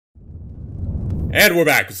And we're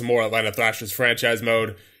back with some more Atlanta Thrashers franchise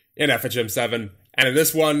mode in FHM 7. And in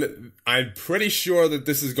this one, I'm pretty sure that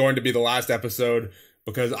this is going to be the last episode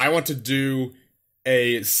because I want to do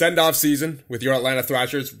a send-off season with your Atlanta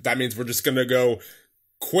Thrashers. That means we're just going to go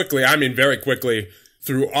quickly, I mean very quickly,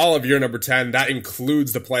 through all of year number 10. That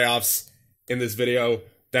includes the playoffs in this video.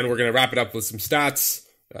 Then we're going to wrap it up with some stats,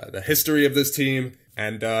 the history of this team,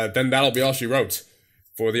 and then that'll be all she wrote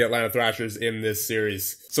for the Atlanta Thrashers in this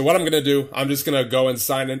series. So what I'm going to do, I'm just going to go and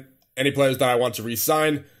sign in any players that I want to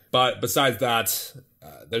re-sign. But besides that,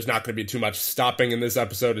 there's not going to be too much stopping in this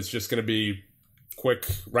episode. It's just going to be quick,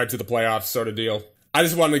 right to the playoffs sort of deal. I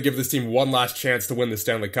just wanted to give this team one last chance to win the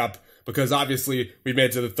Stanley Cup because obviously we made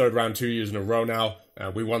it to the third round 2 years in a row now.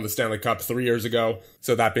 We won the Stanley Cup 3 years ago.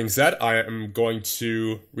 So that being said, I am going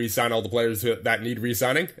to re-sign all the players that need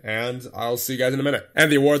re-signing, and I'll see you guys in a minute.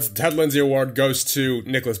 And the awards, the Ted Lindsay Award goes to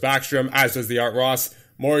Nicholas Backstrom, as does the Art Ross.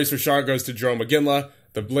 Maurice Richard goes to Jerome McGinley.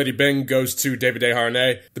 The Blitty Bing goes to David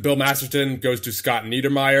Desharnais. The Bill Masterton goes to Scott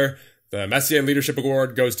Niedermeyer. The Messier Leadership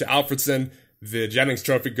Award goes to Alfredson. The Jennings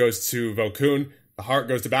Trophy goes to Vaucoon. The Hart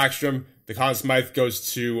goes to Backstrom. The Conn Smythe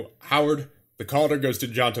goes to Howard. The Calder goes to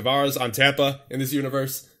John Tavares on Tampa in this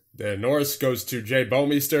universe. The Norris goes to Jay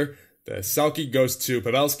Bowmeister. The Selke goes to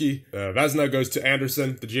Pavelski. The Vesna goes to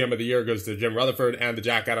Anderson. The GM of the Year goes to Jim Rutherford. And the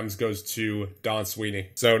Jack Adams goes to Don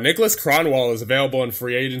Sweeney. So Nicholas Kronwall is available in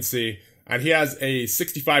free agency. And he has a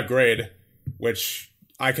 65 grade, which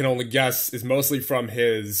I can only guess is mostly from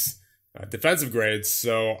his defensive grades.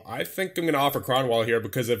 So I think I'm going to offer Kronwall here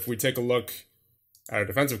because if we take a look at our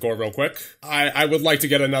defensive core real quick, I would like to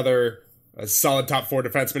get another solid top 4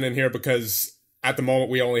 defenseman in here because at the moment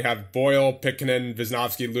we only have Boyle, Pitkinen,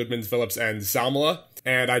 Wisnowski, Ludmans, Phillips, and Salmela.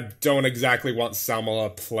 And I don't exactly want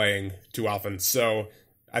Salmela playing too often. So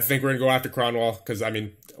I think we're going to go after Kronwall because, I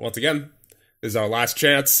mean, once again, this is our last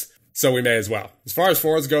chance. So we may as well. As far as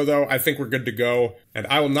forwards go, though, I think we're good to go. And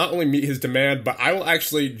I will not only meet his demand, but I will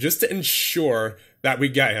actually, just to ensure that we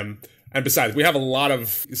get him, and besides, we have a lot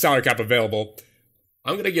of salary cap available,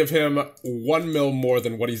 I'm going to give him $1 million more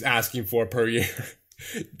than what he's asking for per year.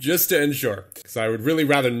 Just to ensure. Because I would really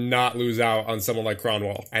rather not lose out on someone like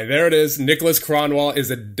Kronwall. And there it is. Nicholas Kronwall is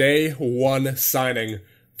a day 1 signing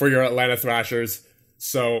for your Atlanta Thrashers.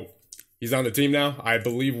 So he's on the team now. I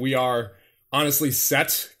believe we are honestly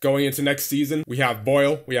set going into next season. We have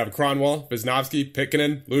Boyle, we have Kronwall, Wisnowski,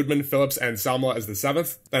 Pitkinen, Ludman, Phillips, and Salmela as the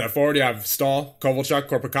 7th. Then at forward, you have Stahl, Kovalchuk,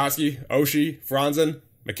 Korpikoski, Oshie, Franzen,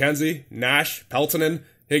 McKenzie, Nash, Peltonen,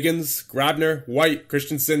 Higgins, Grabner, White,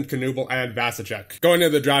 Christensen, Knuble, and Vasicek. Going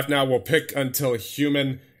into the draft now, we'll pick until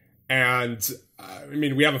human, and I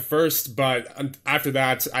mean, we have a first, but after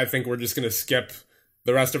that, I think we're just going to skip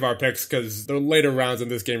the rest of our picks because the later rounds in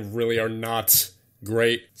this game really are not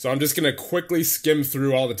great. So I'm just going to quickly skim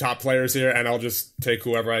through all the top players here, and I'll just take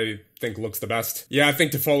whoever I think looks the best. Yeah, I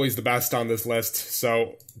think Toffoli's the best on this list.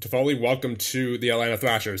 So Toffoli, welcome to the Atlanta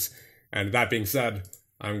Thrashers. And that being said,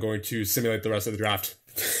 I'm going to simulate the rest of the draft.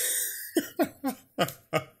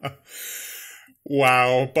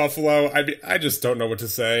 Wow, Buffalo. I just don't know what to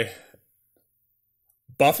say.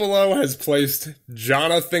 Buffalo has placed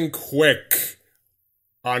Jonathan Quick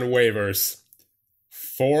on waivers.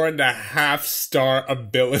 4.5-star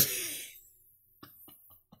ability.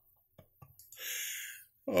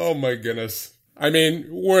 Oh my goodness. I mean,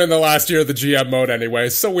 we're in the last year of the GM mode anyway,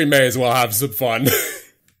 so we may as well have some fun.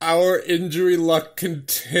 Our injury luck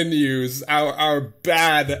continues. Our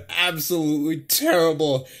bad, absolutely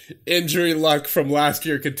terrible injury luck from last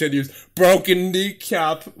year continues. Broken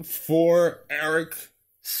kneecap for Eric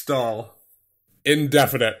Stahl.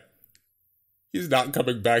 Indefinite. He's not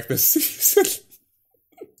coming back this season.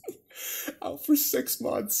 Out for 6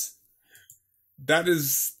 months. That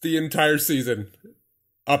is the entire season.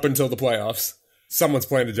 Up until the playoffs. Someone's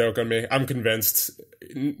playing a joke on me. I'm convinced.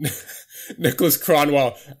 Nicholas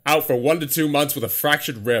Kronwall out for 1 to 2 months with a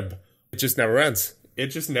fractured rib. It just never ends. It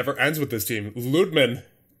just never ends with this team. Ludman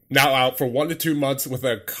now out for 1 to 2 months with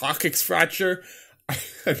a coccyx fracture. I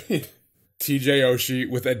mean, TJ Oshie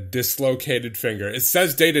with a dislocated finger. It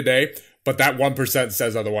says day to day, but that 1%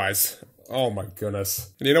 says otherwise. Oh my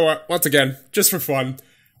goodness. And you know what? Once again, just for fun,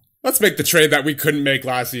 let's make the trade that we couldn't make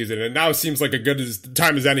last season. And now it seems like a good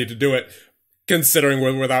time as any to do it, considering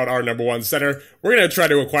we're without our number 1 center. We're going to try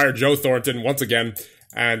to acquire Joe Thornton once again.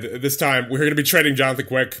 And this time, we're going to be trading Jonathan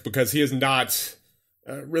Quick because he has not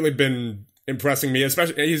really been impressing me.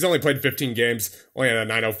 Especially, he's only played 15 games, only at a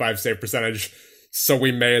 .905 save percentage. So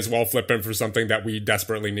we may as well flip him for something that we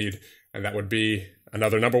desperately need. And that would be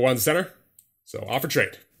another number 1 center. So offer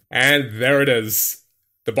trade. And there it is.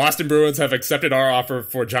 The Boston Bruins have accepted our offer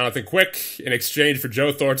for Jonathan Quick in exchange for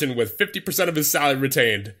Joe Thornton with 50% of his salary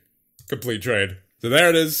retained. Complete trade. So there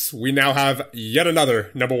it is. We now have yet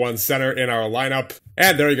another number one center in our lineup.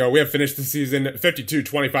 And there you go. We have finished the season 52,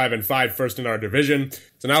 25, and 5 first in our division.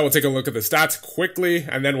 So now we'll take a look at the stats quickly,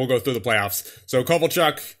 and then we'll go through the playoffs. So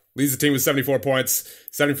Kovalchuk leads the team with 74 points.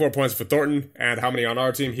 74 points for Thornton. And how many on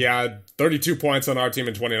our team? He had 32 points on our team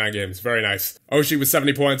in 29 games. Very nice. Oshie with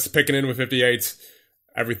 70 points, picking in with 58.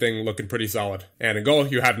 Everything looking pretty solid. And in goal,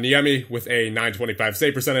 you have Niemi with a 925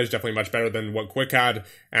 save percentage, definitely much better than what Quick had.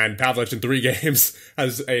 And Pavlich in 3 games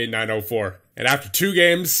has a 904. And after 2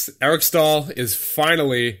 games, Eric Stahl is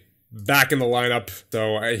finally back in the lineup.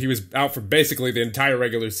 So he was out for basically the entire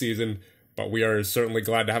regular season, but we are certainly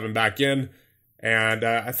glad to have him back in. And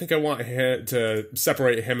I think I want to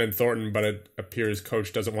separate him and Thornton, but it appears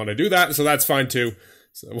coach doesn't want to do that, so that's fine too.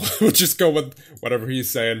 So we'll just go with whatever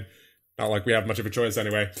he's saying. Not like we have much of a choice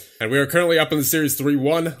anyway. And we are currently up in the series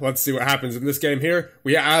 3-1. Let's see what happens in this game here.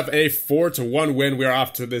 We have a 4-1 win. We are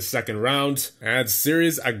off to this second round. And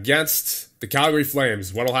series against the Calgary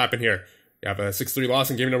Flames. What'll happen here? We have a 6-3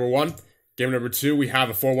 loss in game number 1. Game number 2, we have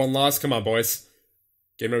a 4-1 loss. Come on, boys.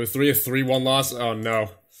 Game number 3, a 3-1 loss. Oh, no.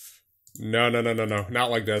 No.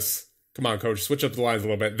 Not like this. Come on, coach. Switch up the lines a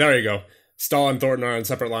little bit. There you go. Stahl and Thornton are on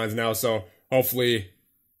separate lines now, so hopefully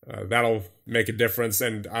that'll make a difference.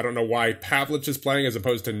 And I don't know why Pavlich is playing as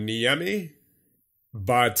opposed to Niemi,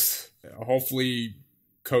 but hopefully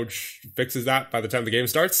coach fixes that by the time the game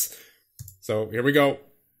starts. So here we go.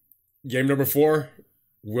 Game number 4.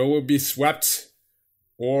 Will we be swept,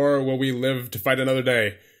 or will we live to fight another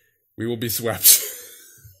day? We will be swept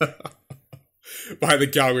by the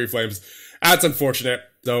Calgary Flames. That's unfortunate.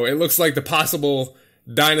 So it looks like the possible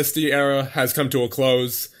dynasty era has come to a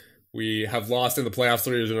close. We have lost in the playoffs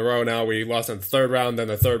 3 years in a row now. We lost in the 3rd round, then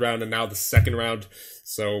the 3rd round, and now the 2nd round.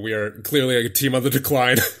 So we are clearly a team on the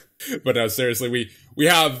decline. But no, seriously, we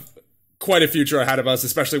have quite a future ahead of us,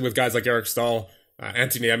 especially with guys like Eric Stahl,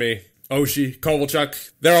 Antti Niemi, Oshie,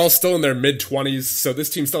 Kovalchuk. They're all still in their mid-20s, so this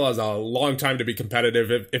team still has a long time to be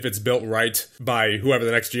competitive if it's built right by whoever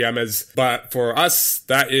the next GM is. But for us,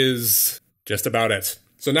 that is just about it.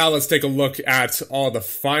 So now let's take a look at all the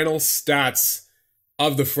final stats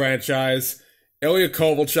of the franchise. Ilya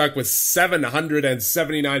Kovalchuk with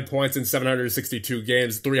 779 points in 762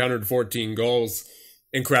 games, 314 goals.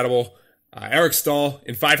 Incredible. Eric Stahl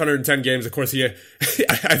in 510 games. Of course,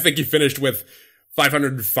 I think he finished with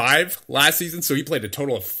 505 last season, so he played a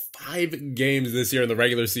total of 5 games this year in the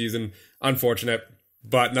regular season. Unfortunate,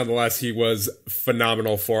 but nonetheless, he was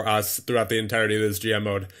phenomenal for us throughout the entirety of this GM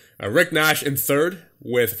mode. Rick Nash in 3rd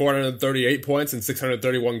with 438 points in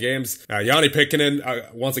 631 games. Yanni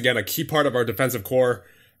Pikkinen, once again, a key part of our defensive core.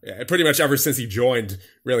 Pretty much ever since he joined,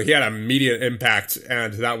 really, he had immediate impact,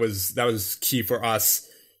 and that was key for us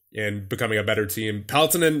in becoming a better team.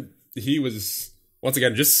 Peltonen, he was, once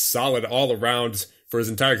again, just solid all around for his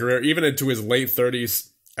entire career, even into his late 30s.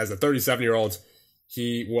 As a 37-year-old,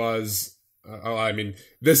 he was,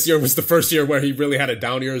 this year was the first year where he really had a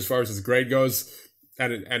down year as far as his grade goes,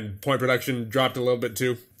 and point production dropped a little bit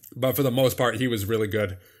too. But for the most part, he was really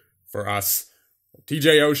good for us.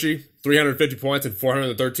 TJ Oshie, 350 points in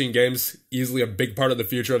 413 games, easily a big part of the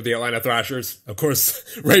future of the Atlanta Thrashers. Of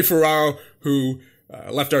course, Ray Ferraro, who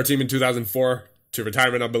left our team in 2004 to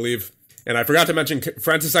retirement, I believe. And I forgot to mention,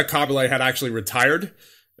 František Kabele had actually retired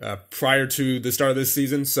prior to the start of this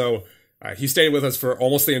season, so he stayed with us for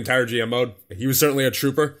almost the entire GM mode. He was certainly a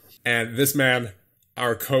trooper. And this man,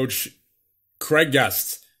 our coach, Craig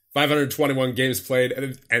Guest, 521 games played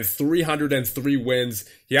and 303 wins.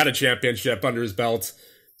 He had a championship under his belt.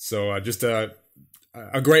 So just a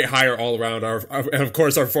great hire all around. And of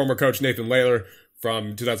course, our former coach, Nathan Layler,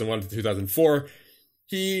 from 2001 to 2004.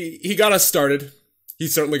 He got us started. He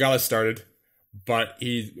certainly got us started, but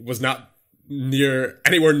he was not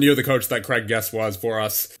anywhere near the coach that Craig Guest was for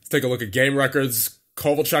us. Let's take a look at game records.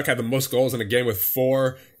 Kovalchuk had the most goals in a game with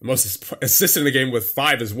 4, the most assists in a game with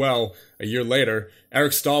 5 as well a year later.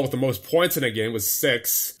 Eric Stahl with the most points in a game was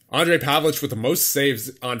 6. Andrei Pavlich with the most saves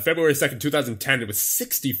on February 2nd, 2010. It was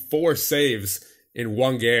 64 saves in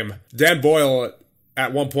one game. Dan Boyle,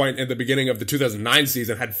 at one point in the beginning of the 2009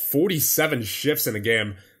 season, had 47 shifts in a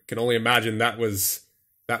game. Can only imagine that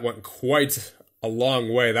went quite a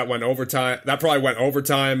long way. That went overtime. That probably went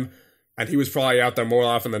overtime. And he was probably out there more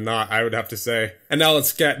often than not, I would have to say. And now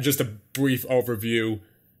let's get just a brief overview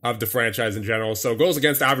of the franchise in general. So goals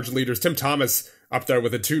against average leaders, Tim Thomas up there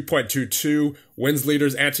with a 2.22. Wins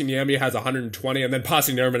leaders, Antti Niemi has 120. And then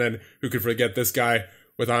Pasi Nurminen, who could forget this guy,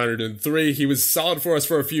 with 103. He was solid for us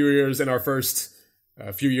for a few years in our first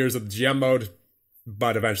few years of the GM mode.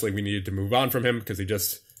 but eventually we needed to move on from him because he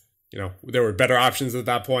just, there were better options at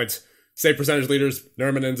that point. Save percentage leaders,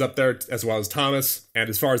 Nermanen's up there, as well as Thomas. And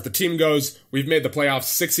as far as the team goes, we've made the playoffs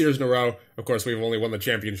 6 years in a row. Of course, we've only won the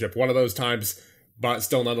championship one of those times, but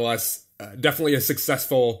still nonetheless, definitely a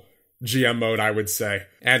successful GM mode, I would say.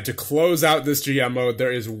 And to close out this GM mode,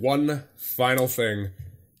 there is one final thing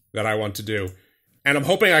that I want to do. And I'm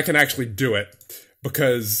hoping I can actually do it,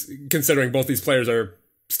 because considering both these players are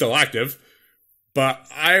still active, but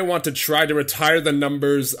I want to try to retire the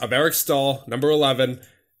numbers of Eric Stahl, number 11,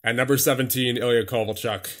 and number 17, Ilya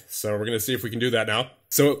Kovalchuk. So we're going to see if we can do that now.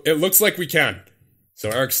 So it looks like we can. So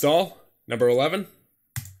Eric Stahl, number 11,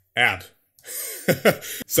 add.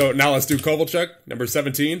 So now let's do Kovalchuk, number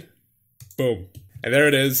 17. Boom. And there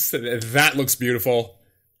it is. That looks beautiful.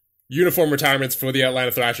 Uniform retirements for the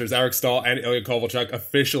Atlanta Thrashers. Eric Stahl and Ilya Kovalchuk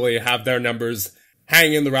officially have their numbers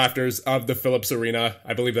hanging in the rafters of the Phillips Arena.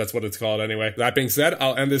 I believe that's what it's called anyway. That being said,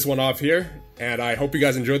 I'll end this one off here, and I hope you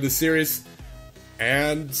guys enjoyed this series,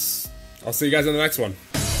 and I'll see you guys in the next one.